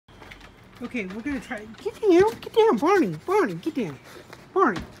Okay, we're gonna try. Get down, Barney. Barney, get down.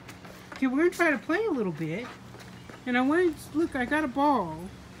 Barney. Okay, we're gonna try to play a little bit. And I wanted to look. I got a ball.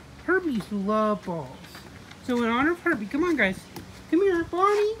 Herbies love balls. So in honor of Herbie, come on, guys. Come here,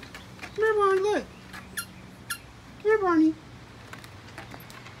 Barney. Come here, Barney. Look. Come here, Barney.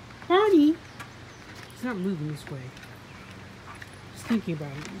 Barney. He's not moving this way. He's thinking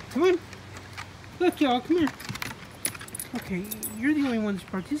about it. Come on. Look, y'all. Come here. Okay, you're the only one that's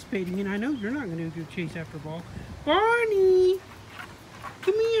participating, and I know you're not going to go chase after ball. Barney!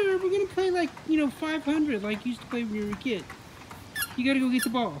 Come here. We're going to play like, 500 like you used to play when you were a kid. You got to go get the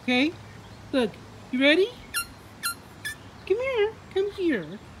ball, okay? Look, you ready? Come here. Come here.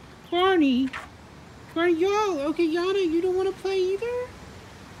 Barney. Barney, y'all. Okay, Yana, you don't want to play either?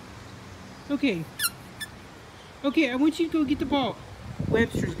 Okay. Okay, I want you to go get the ball.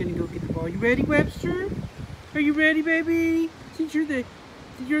 Webster's going to go get the ball. You ready, Webster? Are you ready, baby? Since you're the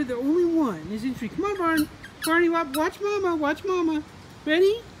only one. Is it? Come on, Barney, watch Mama. Watch Mama.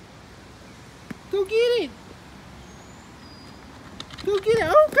 Ready? Go get it. Go get it.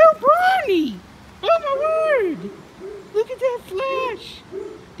 Oh, go, Barney! Oh my word! Look at that flash.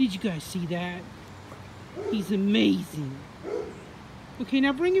 Did you guys see that? He's amazing. Okay,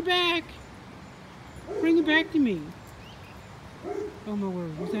 now bring it back. Bring it back to me. Oh my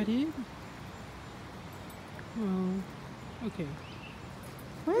word! Was that it? Oh, okay.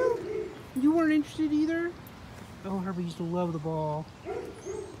 Well, you weren't interested either? Oh, Herbie used to love the ball.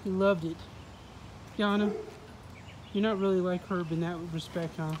 He loved it. Yana, you're not really like Herb in that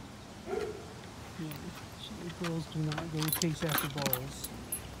respect, huh? Yeah, girls do not go chase after balls.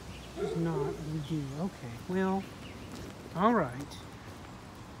 It's not, we do. Okay, well, alright.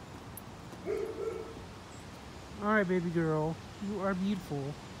 Alright, baby girl. You are beautiful.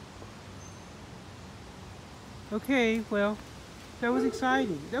 Okay, well, that was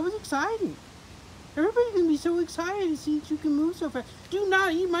exciting. That was exciting. Everybody's going to be so excited to see that you can move so fast. Do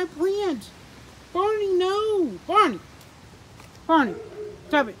not eat my plant. Barney, no. Barney. Barney,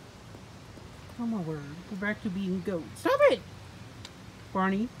 stop it. Oh, my word. Go back to being goat. Stop it.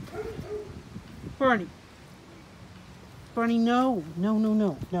 Barney. Barney. Barney, no. No, no,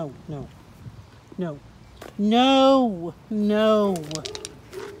 no. No, no. No. No. No.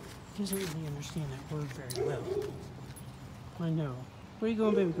 He doesn't really understand that word very well. I know. Where are you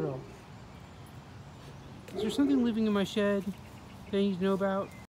going, baby girl? Is there something living in my shed that you need to know about?